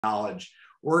knowledge.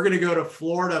 We're going to go to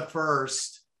Florida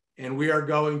first, and we are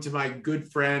going to my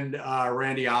good friend,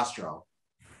 Randy Ostrow.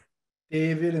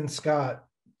 David and Scott,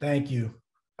 thank you.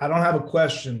 I don't have a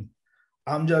question.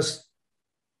 I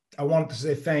wanted to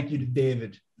say thank you to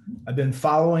David. I've been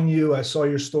following you. I saw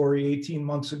your story 18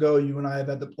 months ago. You and I have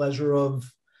had the pleasure of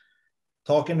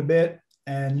talking a bit,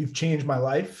 and you've changed my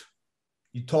life.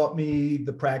 You taught me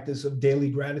the practice of daily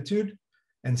gratitude.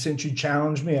 And since you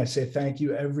challenged me, I say thank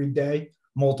you every day,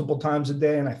 multiple times a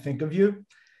day, and I think of you.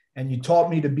 And you taught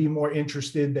me to be more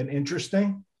interested than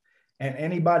interesting. And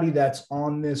anybody that's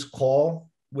on this call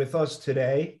with us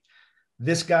today,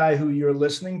 this guy who you're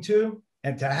listening to,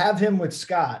 and to have him with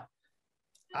Scott,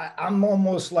 I'm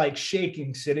almost like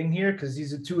shaking sitting here because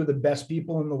these are two of the best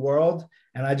people in the world.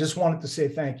 And I just wanted to say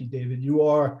thank you, David.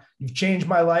 You've changed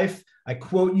my life. I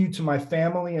quote you to my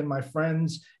family and my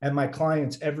friends and my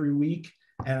clients every week.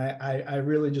 And I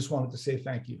really just wanted to say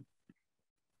thank you.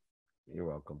 You're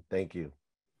welcome. Thank you.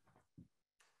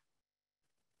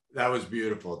 That was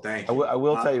beautiful. Thank you. I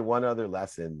will tell you one other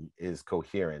lesson is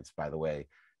coherence, by the way.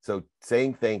 So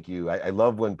saying thank you, I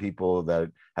love when people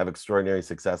that have extraordinary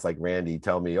success like Randy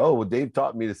tell me, oh, well, Dave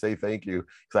taught me to say thank you.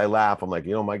 Because I laugh. I'm like,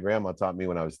 my grandma taught me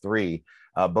when I was 3.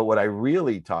 But what I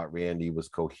really taught Randy was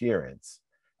coherence,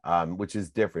 which is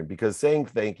different because saying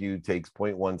thank you takes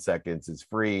 0.1 seconds. It's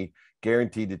free,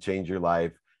 guaranteed to change your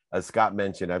life. As Scott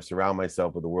mentioned, I've surrounded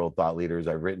myself with the world thought leaders.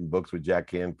 I've written books with Jack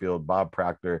Canfield, Bob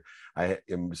Proctor. I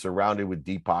am surrounded with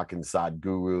Deepak and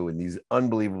Sadhguru and these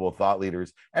unbelievable thought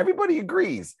leaders. Everybody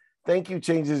agrees. Thank you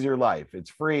changes your life. It's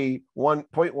free,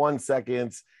 1.1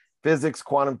 seconds. Physics,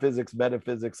 quantum physics,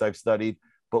 metaphysics I've studied.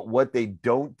 But what they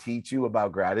don't teach you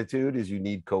about gratitude is you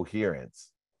need coherence.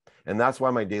 And that's why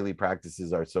my daily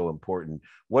practices are so important.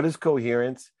 What is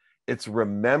coherence? It's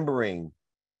remembering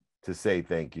to say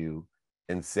thank you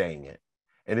and saying it.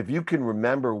 And if you can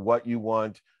remember what you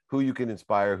want, who you can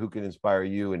inspire, who can inspire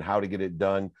you, and how to get it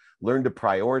done, learn to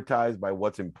prioritize by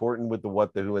what's important with the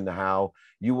what, the who, and the how,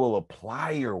 you will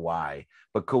apply your why.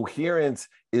 But coherence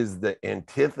is the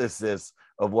antithesis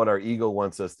of what our ego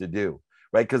wants us to do,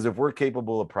 right? Because if we're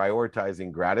capable of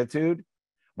prioritizing gratitude,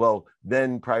 well,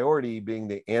 then priority being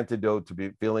the antidote to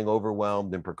be feeling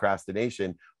overwhelmed and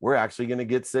procrastination, we're actually going to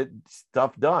get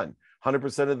stuff done.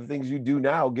 100% of the things you do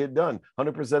now get done.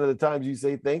 100% of the times you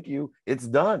say thank you, it's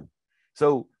done.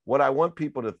 So what I want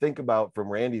people to think about from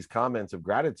Randy's comments of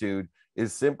gratitude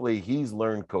is simply he's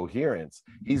learned coherence.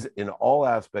 He's in all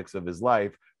aspects of his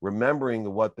life, remembering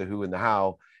the what, the who, and the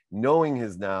how, knowing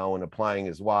his now and applying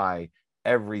his why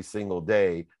every single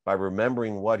day by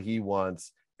remembering what he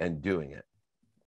wants and doing it.